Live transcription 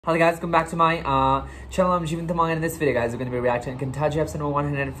Hello guys, welcome back to my channel. I'm Jeevan Thamang, and in this video guys, we're going to be reacting to Encantadia episode number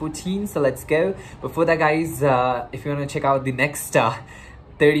 114. So let's go. Before that guys, if you want to check out the next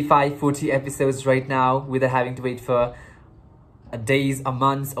 35-40 episodes right now without having to wait for days,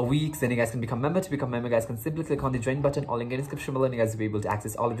 months, or weeks, then you guys can become a member. To become a member, guys can simply click on the join button or link in the description below, and you guys will be able to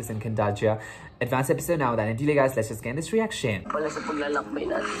access all of this Encantadia advanced episode. Now without any delay guys, let's just get in this reaction.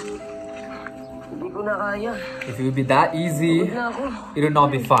 If it would be that easy, it would not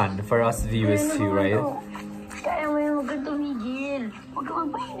be fun for us viewers too, right? Kaya mo yung huwag kang tumigil. Huwag ka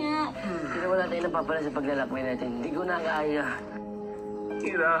magpahinga. Hindi wala tayo napapala sa paglalakbay natin. Hindi ko na kaya.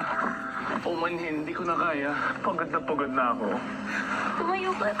 Ira, umanhin, hindi ko na kaya. Pagod na ako.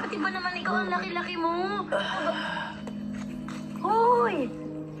 Tumayo ka. Pati ba naman ikaw ang laki-laki mo? Hoy!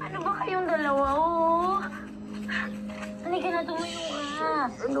 Ano ba kayong dalawa, oh? Halika na, tumayo ka.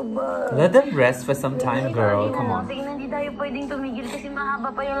 Ano ba? Let them rest for some time, girl. Come on. Tingnan, hindi tayo pwedeng tumigil kasi mahaba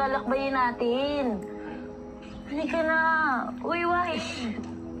pa yung lalakbayin natin. Halika na. Uy, why?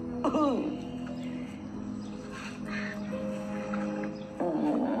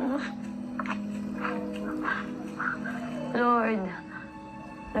 Lord,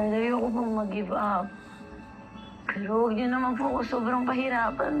 ayoko pong mag-give up. Pero huwag niyo naman po ako sobrang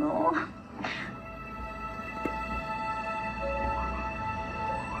pahirapan, no?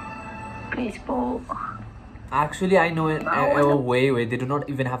 Please po. Actually, I know a way where they do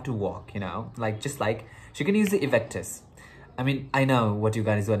not even have to walk, you know? Just like, she can use the evictus. I mean, I know what you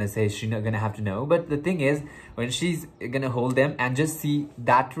guys want to say, she's not going to have to know. But the thing is, when she's going to hold them and just see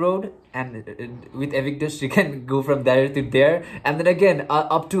that road, and with evictus, she can go from there to there. And then again,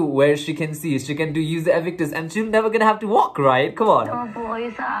 up to where she can see, she can use the evictus. And she's never going to have to walk, right? Come on.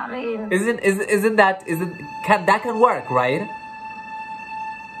 That can work, right?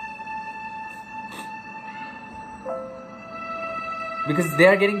 Because they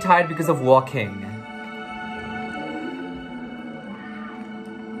are getting tired because of walking.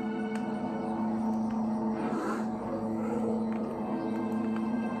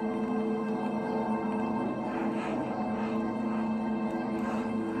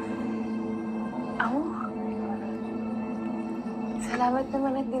 Salamat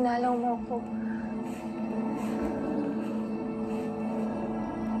naman at dinalaw mo ako.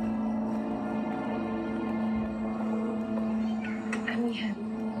 Amihan.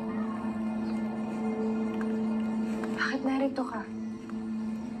 Bakit narito ka?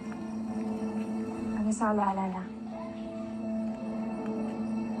 Ano sa alaala?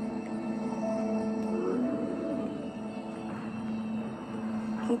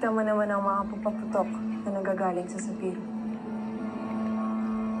 Kita mo naman ang mga pupaputok na nagagaling sa sapiro.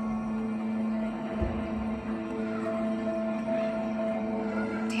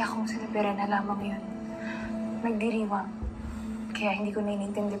 Kung sila Pirena lamang yun, nagdiriwang. Kaya hindi ko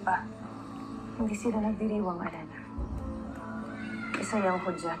naiintindi pa. Hindi sila nagdiriwang, Alena. Isa yung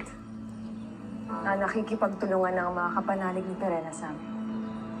hudyat na nakikipagtulungan ng mga kapanalig ni Pirena sa amin.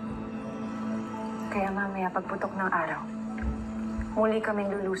 Kaya mamaya pagputok ng araw, muli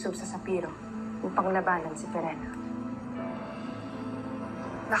kaming lulusob sa sapiro upang labanan si Pirena.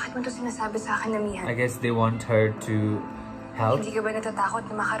 Bakit mo ito sinasabi sa akin, Amihan? I guess they want her to help. Hindi ka ba natatakot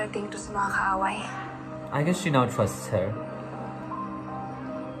na makarating to sa mga kaaway? I guess she now trusts her.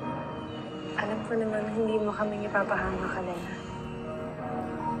 Alam ko naman hindi mo kaming ipapahamak, Alena.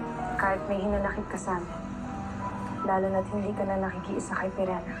 Kahit may hinanakit ka sa amin, lalo na't hindi ka na nakikiisa kay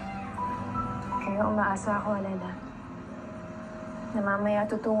Pirena. Kaya umaasa ako, Alena, na mamaya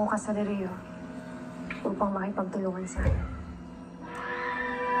tutungo ka sa Rio upang makipagtulungan sa amin.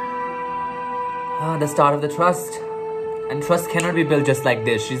 The start of the trust. And trust cannot be built just like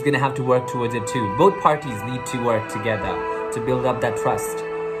this. She's gonna have to work towards it too. Both parties need to work together to build up that trust.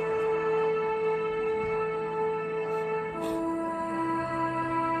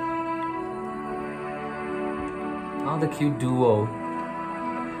 Oh, the cute duo.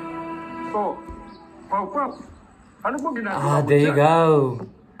 Oh, Pau. Ano bang ginagawa mo There you dyan? go.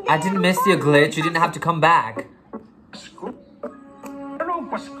 I didn't miss your glitch. You didn't have to come back. Pasko? Ano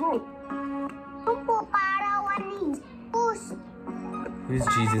ang Pasko? Opo, para waning push. Who's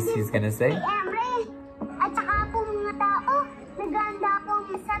Jesus, he's gonna say? Emre, at saka po mga tao, naghahanda po ang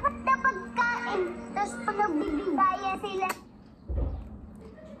masarap na pagkain. Tapos pag nagbibigaya sila.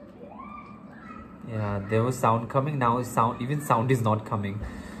 Yeah, there was sound coming. Now even sound is not coming.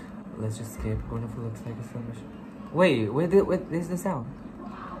 Let's just skip. Wonderful looks like a celebration. Wait, there's the sound.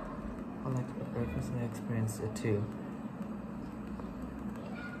 I like breakfast and I experienced it too.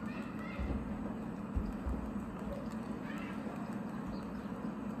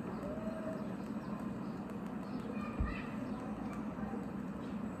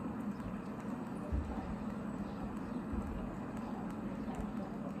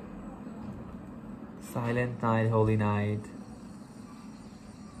 Silent night, holy night.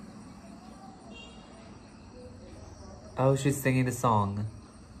 Oh, she's singing the song.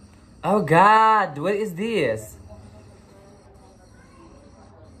 Oh God, what is this?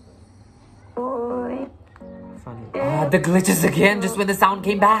 Funny. Ah, the glitches again just when the sound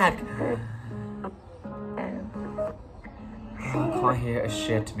came back. Oh, I can't hear a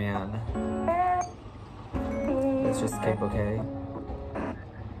shit, man. Let's just skip, okay?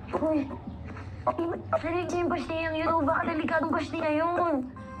 Uy! Narinig niyo yung pastiyang yun, o baka delikadong pastiya yun.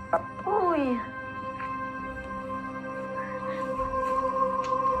 Uy!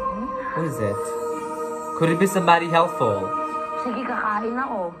 What is it? Could it be somebody helpful? Sige, kakain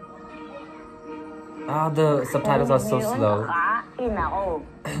ako. Ah, the subtitles are so slow. Kakain ako.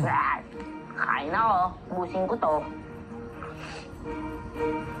 Kakain ako. Busin ko to.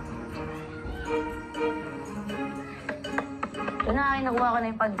 Ito na, nakuha ko na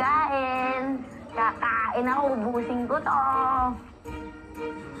yung pagkain. Kakain ako, busin ko to.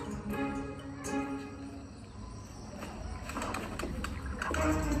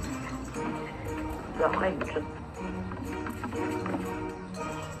 Okay.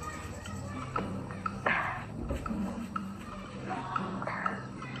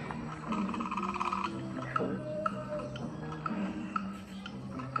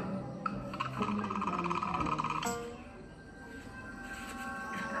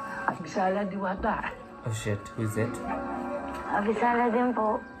 Abisala, diwata. Oh shit, who is it? Abisala din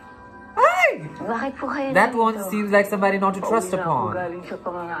po. Ay! Bakit po kayo That dito? one seems like somebody not to trust Pauwi na ako upon. galing sa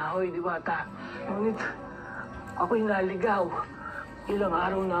pangangahoy, diwata. Ngunit ako'y naligaw. Ilang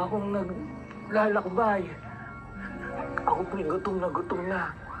araw na akong naglalakbay. Ako po'y gutom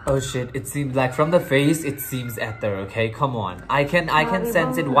na. Oh shit, it seems like from the face, it seems Ether, okay? Come on. I can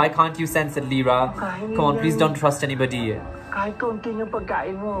sense it. Why can't you sense it, Lyra? Come on, please don't trust anybody. Kahit konti yung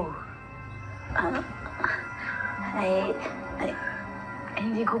pagkain mo.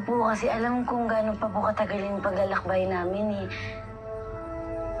 Hindi ko po kasi alam kung gaano pa po katagal yung paglalakbay namin eh.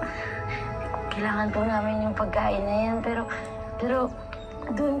 Kailangan po namin yung pagkain na yan, pero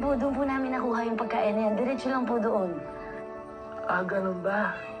doon po namin nakuha yung pagkain na yan. Diretso lang po doon. Ah, ganun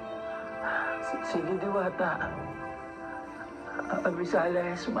ba? Sige, diwata. Abisala,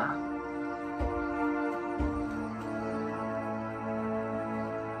 Esma.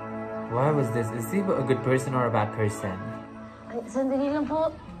 Why was this? Is he a good person or a bad person? Ay, sandali lang po.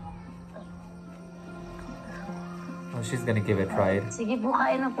 Oh, she's gonna give it, right? Sige po,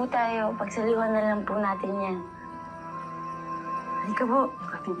 kain na po tayo. Pagsaliwan na lang po natin yan. Halika po.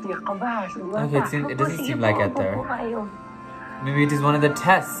 Katitiyak ka ba, diwata? Okay, it doesn't seem like Ether. Opo po kayo. Maybe it is one of the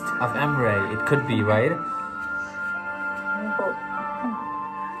tests of Emre. It could be, right? Ano po?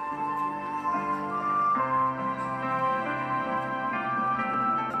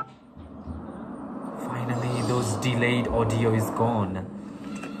 Finally, those delayed audio is gone.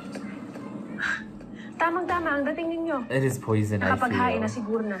 Tamang-tama ang dating ninyo. It is poison, I Nakapaghain na feel.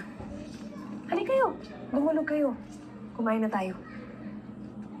 siguro na. Halika kayo. Dumulog kayo. Kumain na tayo.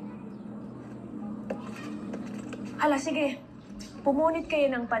 Hala, sige. Pumunit kayo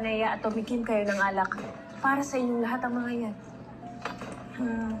ng panaya at tumikim kayo ng alak. Para sa inyong lahat ang mga yan.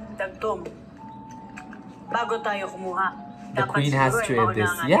 Tagtong. Bago tayo kumuha, The dapat queen has siguro to ay eat mauna this.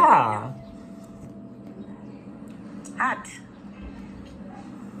 ang ating Yeah. pino. At,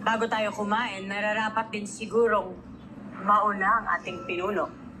 bago tayo kumain, nararapat din sigurong mauna ang ating pinuno.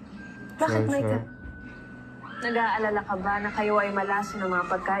 Bakit, Sure, Micah? sure. Nag-aalala ka ba na kayo ay malaso ng mga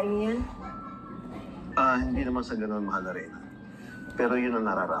pagkain yan? Hindi naman sa ganun, mahal na Reyna. Pero yun ang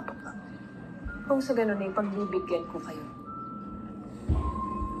nararapat na. Kung sa ganun ay pagbibigyan ko kayo.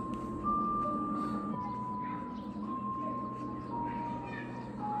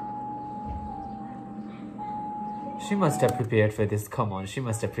 She must have prepared for this. Come on, she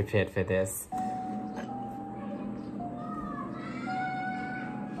must have prepared for this.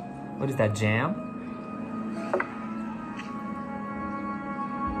 What is that, jam?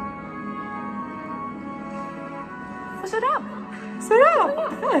 Masarap! Sarap!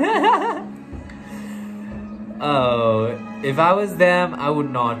 Oh, if I was them, I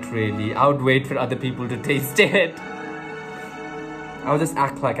would not really. I would wait for other people to taste it. I would just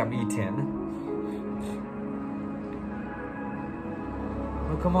act like I'm eating.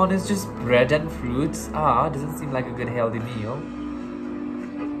 Oh, come on, it's just bread and fruits. Doesn't seem like a good healthy meal.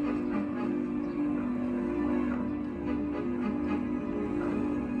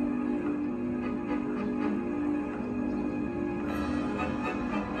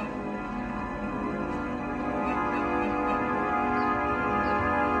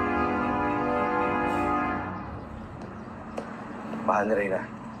 Mahal na Reyna.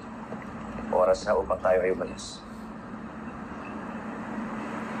 oras na upang tayo ay umalis.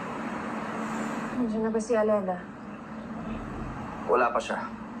 Nandiyan na ba si Alena? Wala pa siya.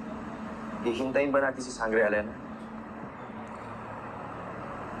 Hihintayin ba natin si Sangre, Alena?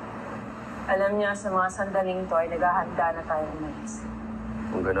 Alam niya sa mga sandaling to ay naghahanda na tayo umalis.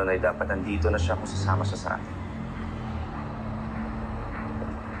 Kung gano'n ay dapat nandito na siya kung sasama siya sa atin.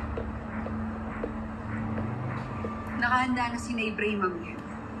 Nakahanda na si Ibrahim, Amihan.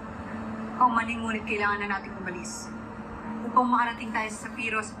 Kung maling ngunit kailangan na natin umalis upang makarating tayo sa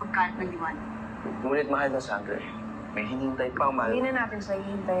Sapiro sa pagkalat ng liwanag. Ngunit mahal na Sangre, may hinintay pang mahal. Hindi na natin siya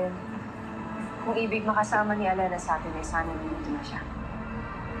hihintayin. Kung ibig makasama ni Alena sa atin ay sana nandito na siya.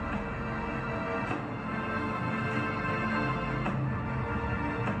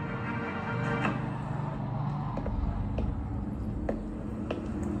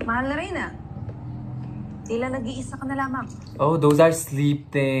 Mahal na rin ah. Tila nag-iisa ka na lamang. Oh, those are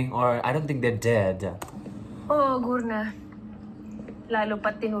sleeping, or I don't think they're dead. Oo, Gurna. Lalo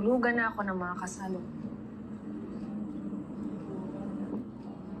pat tinulugan na ako ng mga kasalo.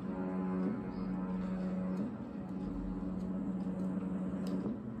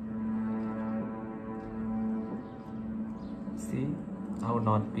 See? I would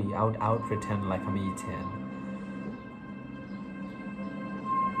not be. I would pretend like I'm eating.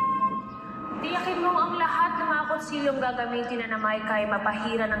 Tiyakin mo ang lahat ng mga konsilyong gagamitin na Namaica ay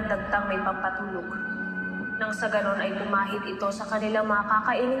mapahira ng dagtang may pampatulog. Nang sa ganon ay tumahid ito sa kanilang mga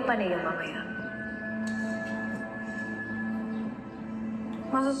kakainin pa niya mamaya.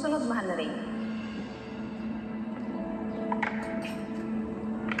 Masusunod, mahal na rin.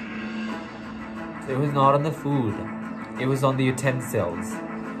 It was not on the food. It was on the utensils.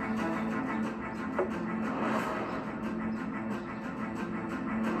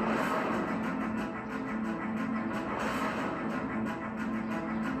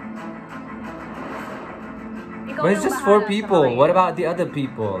 But it's just 4 people. What about the other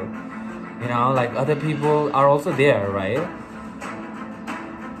people? You know, like other people are also there, right?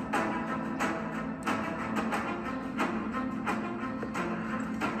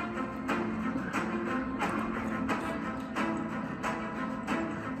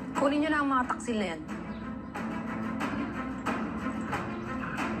 Kunin niyo na ang mga taksil na yan.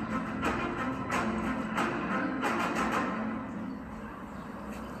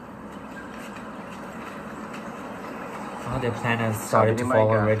 Oh, their plan has started to fall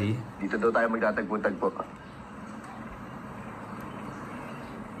already. Dito daw tayo magtatagpo-tagpo.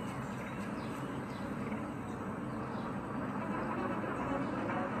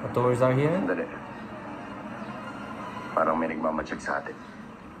 Authorities are here? Sandali. Parang may nagmamacheck sa atin.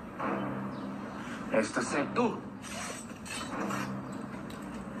 Esta secto.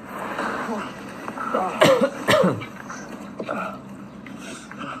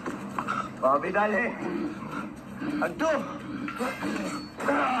 Bobby, dali! Anto!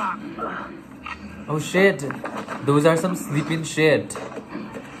 Oh shit! Those are some sleeping shit.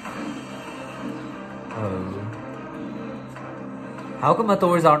 Oh. How come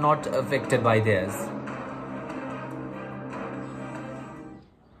authorities are not affected by this?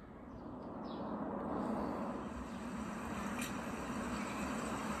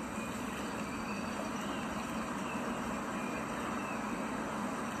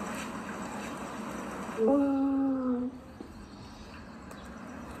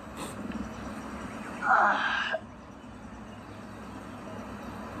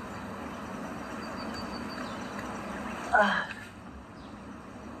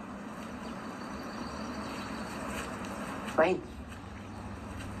 Wait.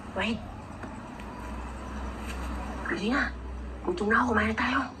 Wait. Dali na. Gutom na ako. Kumain na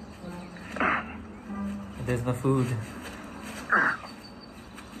tayo. There's no food.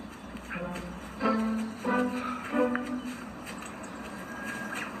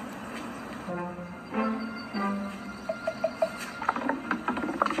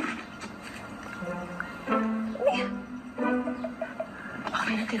 Baka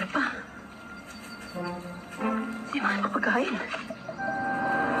may natira pa. Hindi mga mapagkain.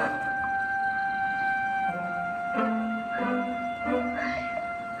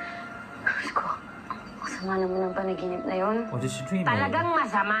 Diyos ko, masama naman ang panaginip na yun. What did she dream of? Talagang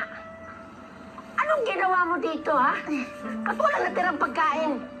masama. Anong ginawa mo dito, ha? Ba't walang natirang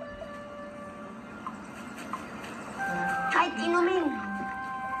pagkain? Kahit inumin.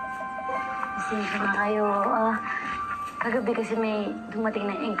 Pasensya na kayo. Kagabi kasi may dumating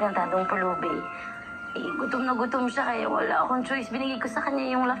na engkantadong pulubi. Gutom na gutom siya kaya wala akong choice. Binigay ko sa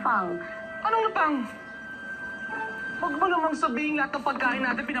kanya yung lafang. Anong lapang? Huwag mo namang sabihin lahat ng pagkain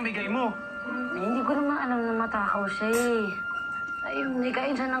natin pinamigay mo. Hindi ko naman alam na matakaw siya eh. Ayun, hindi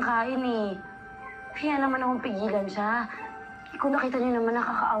kain siya ng kain eh. Kaya naman akong pigilan siya. Kung nakita niyo naman,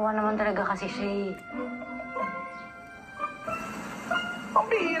 nakakaawa naman talaga kasi siya eh. Ang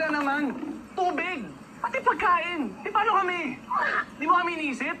bihira naman! Tubig! Pati pagkain! Di paano kami? Di mo kami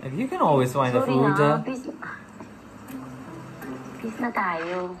iniisip? You can always find the Sorry food. na, peace na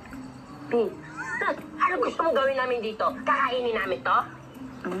tayo. Peace. Ano gusto mong gawin namin dito? Kakainin namin to?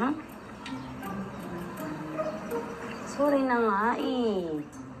 Sorry na nga eh.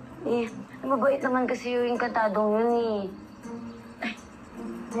 Mabait naman kasi yung Encantadong yun eh.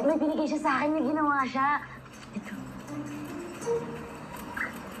 May binigay siya sa akin, may ginawa siya. Ito.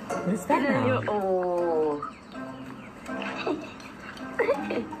 What is that now? Oh.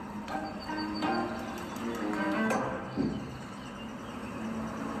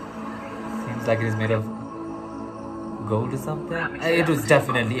 Seems like it is made of gold or something. It was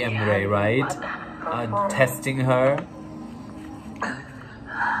definitely Emre, right? Testing her.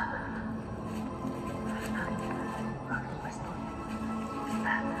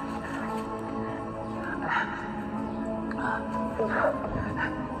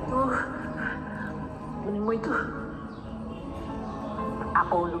 Kunin mo ito.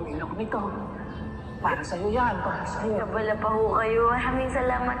 Ako lumilok nito. Para sa'yo yan, para sa'yo. Kabala pa ho kayo. Maraming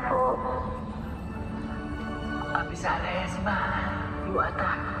salamat po. Abisala si Ma.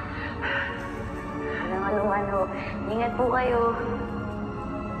 Diwata. Walang ano-ano. Ingat po kayo.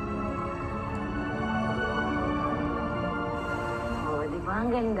 Oh, di ba ang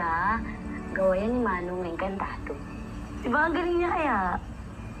ganda? Gawa yan ni Manong Encantado. Di ba ang galing niya kaya?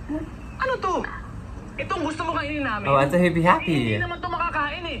 Ano to? Itong gusto mo kainin namin? Oh, that's a happy. Hindi naman to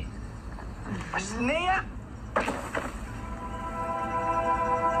makakain eh. Pasneya!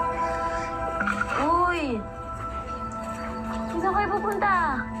 Uy! Saan kayo pupunta?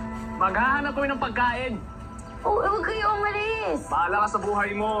 Maghahanap kami ng pagkain. Oh, huwag kayo umalis. Bahala ka sa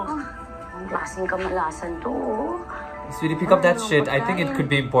buhay mo. Ang klaseng kamalasan to, oh. Sweetie, pick up that shit. I think it could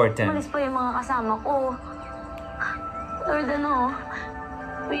be important. Umalis pa yung mga kasama ko. Lord, ano?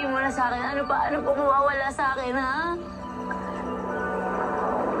 Sabihin mo na sa akin, ano pa mawawala sa akin, ha?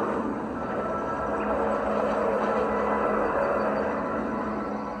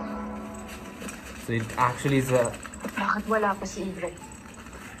 So it actually is a... Bakit wala pa si Ivre?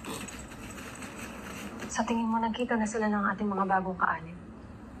 Sa tingin mo, nagkita na sila ng ating mga bagong kaanin.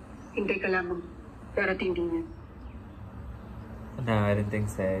 Hintay ka lamang. Darating din yan. No, I didn't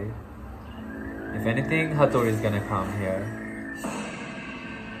think so. If anything, Hattori is gonna come here.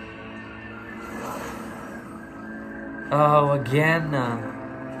 Oh, again.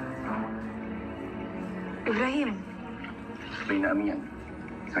 Ibrahim, Sabay na Amihan.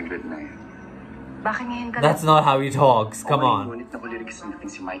 Saglit na yan. bakit ngayon ka That's not how he talks. Come on. Ngunit nakulirikas natin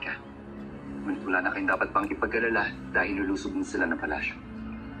si Micah. Ngunit wala na kayong dapat pang ipag-alala dahil lulusog na sila ng palasyo.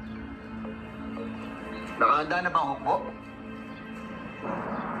 Nakahanda na bang hukbo?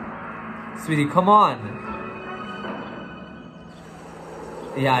 Sweetie, come on.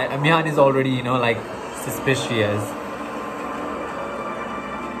 Yeah, Amihan is already, you know, like, suspicious.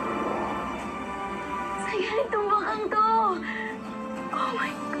 Sanya, itong bakang to. Oh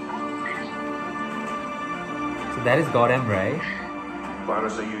my God. So that is God Emre. Para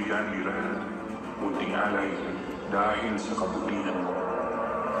sa iyo yan, Mira. Munting alay dahil sa kabutihan mo.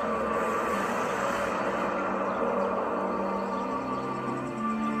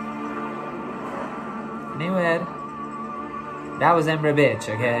 Knew it. That was Emre bitch,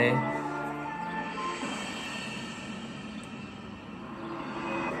 okay?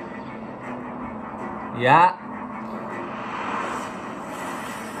 Yeah.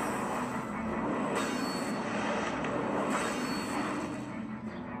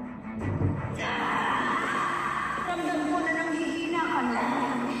 Ramdam ko na nanghihina ka na.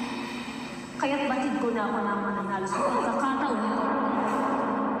 Kaya't batid ko na ako ng mananalo sa pagkakataon nito.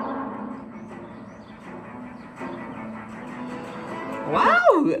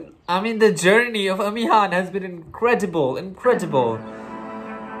 Wow! I mean, the journey of Amihan has been incredible. Incredible.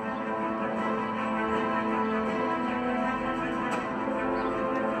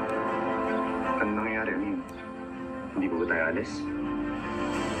 Ano nangyayari, Amin? Hindi ba tayo alis?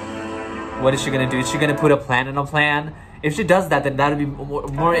 What is she gonna do? Is she gonna put a plan in a plan? If she does that, then that would be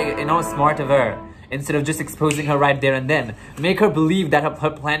more, you know, smart of her. Instead of just exposing her right there and then. Make her believe that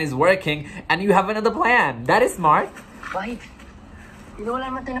her plan is working and you have another plan. That is smart. Wait.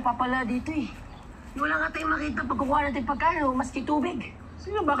 Wala naman tayo napapala dito eh. Wala nga tayong makita pagkukuha natin pagkain o maski tubig.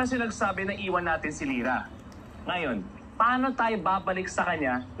 Sino ba kasi nagsabi na iwan natin si Lira? Ngayon, paano tayo babalik sa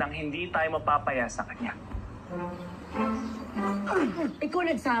kanya nang hindi tayo mapapaya sa kanya? Ikaw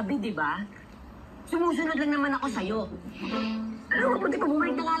nagsabi, di ba? Sumusunod lang naman ako sa'yo. Alam mo, buti pa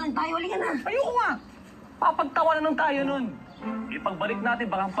bumalik na nga lang tayo. Halika na. Ayoko nga. Papagtawanan ng tayo nun. Ipagbalik natin,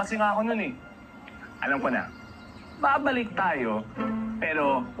 baka pasinga ako nun eh. Alam ko na. Babalik tayo,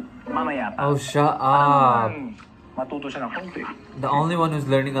 pero mamaya pa. Oh, shut up. Matuto siya ng konti. The only one who's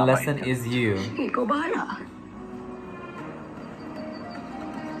learning a lesson is you. Ikaw bahala.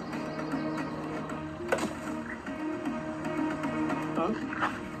 Huh?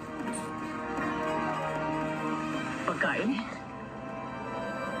 Pagkain?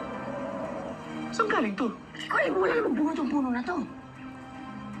 Saan galing to? Ikaw, wala namang bunga itong puno na to.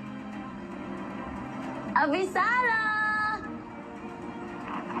 Avisara!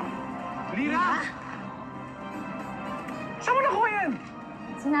 Lira! Saan mo nakuha yan?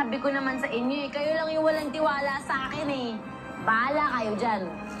 Sinabi ko naman sa inyo eh, kayo lang yung walang tiwala sa akin eh. Bahala kayo dyan.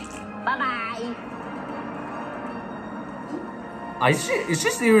 Bye-bye! Is she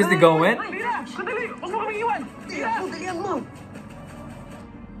seriously going? Lira! Sandali! Huwag mo kami iwan! Lira! Dalihan mo!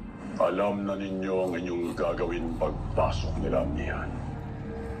 Alam na ninyo ang inyong gagawin pagpasok nila, Amihan.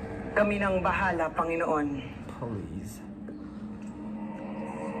 Kami nang bahala, Panginoon. Please.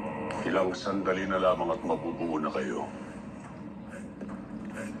 Ilang sandali na lamang at mabubuo na kayo.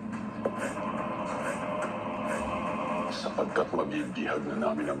 Sapagkat mabibihag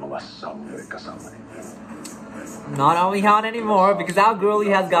na namin ang mga sangre kasama ninyo. Not Amihan anymore because our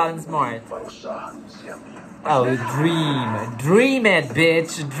girlie has gotten smart. Parusahan si Amihan. Oh, dream. Dream it,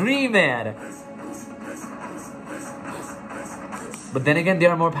 bitch. Dream it. But then again, they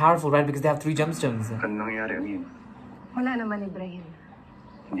are more powerful, right? Because they have 3 gemstones. Ano nangyayari, Amihan? Wala naman, Ibrahim.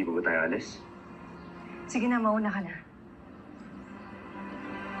 Hindi ba tayo alis? Sige na, mauna ka na.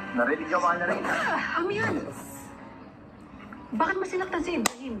 Narinig ka, mahal na rin. Amihan! Bakit masinaktan si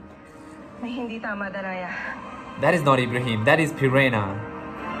Ibrahim? May hindi tama, Danaya. That is not Ibrahim. That is Pirena.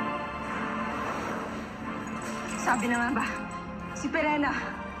 Sabi na nga ba, si Pirena,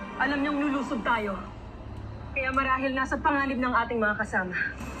 alam niyang lulusob tayo. Kaya marahil nasa panganib ng ating mga kasama.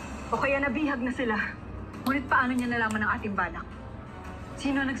 O kaya nabihag na sila. Ngunit paano niya nalaman ang ating balak?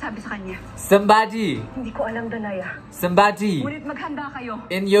 Sino nagsabi sa kanya? Somebody. Hindi ko alam, Danaya. Somebody. Ngunit maghanda kayo.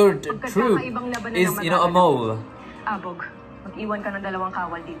 In your troop is, you know, a mole. Abog, mag-iwan ka ng 2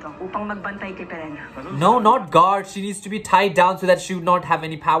 kawal dito upang magbantay kay Pirena. No, not guard. She needs to be tied down so that she would not have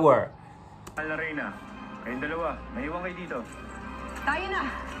any power. Alena, kayong dalawa, maiwan kayo dito. Tayo na!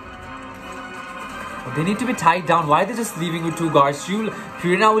 They need to be tied down. Why are they just leaving with 2 guards?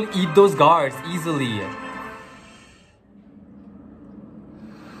 Pirena will eat those guards easily.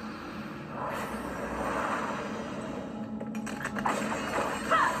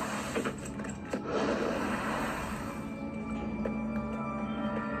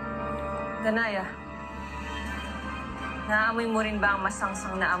 Danaya, naamoy mo rin ba ang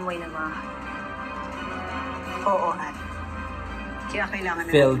masangsang na amoy ng mga... Oo, At. Kaya kailangan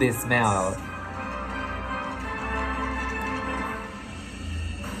na... Feel this smell.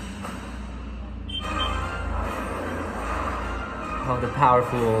 Oh, the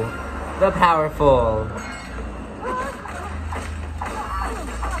powerful. The powerful.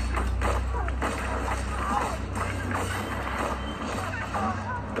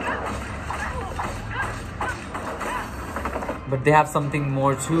 But they have something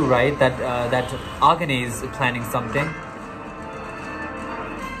more too, right? That Agane is planning something.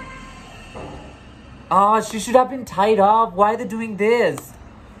 Ah, she should have been tied up. Why are they doing this?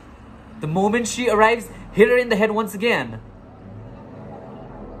 The moment she arrives, hit her in the head once again.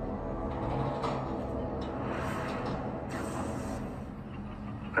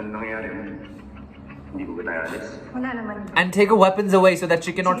 Ano nangyayari? Hindi ba tayo alis? Wala naman. And take her weapons away so that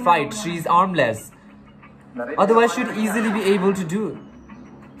she cannot fight. She's armless. Otherwise, she'd easily be able to do it.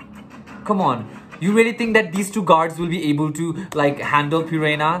 Come on. You really think that these 2 guards will be able to, like, handle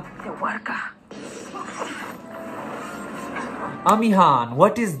Pirena? Amihan,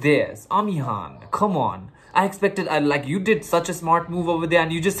 what is this? Amihan, come on. I expected, like, you did such a smart move over there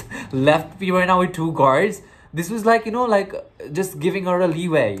and you just left Pirena with 2 guards. This was like, you know, like, just giving her a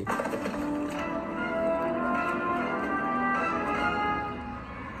leeway.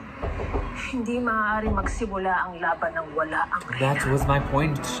 Hindi maaari magsimula ang laban ng wala ang reyna. That was my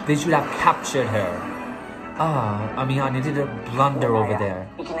point. They should have captured her. Ah, Amihan, you did a blunder over there.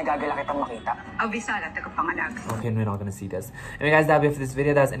 Ikinagagala kitang makita. Avisala, tagapangalag. Okay, we're not gonna see this. Anyway, guys, that'll be it for this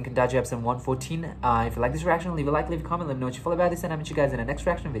video. That's Encantadia episode 114. If you like this reaction, leave a like, leave a comment, let me know what you feel about this, and I'll meet you guys in the next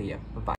reaction video. Bye-bye.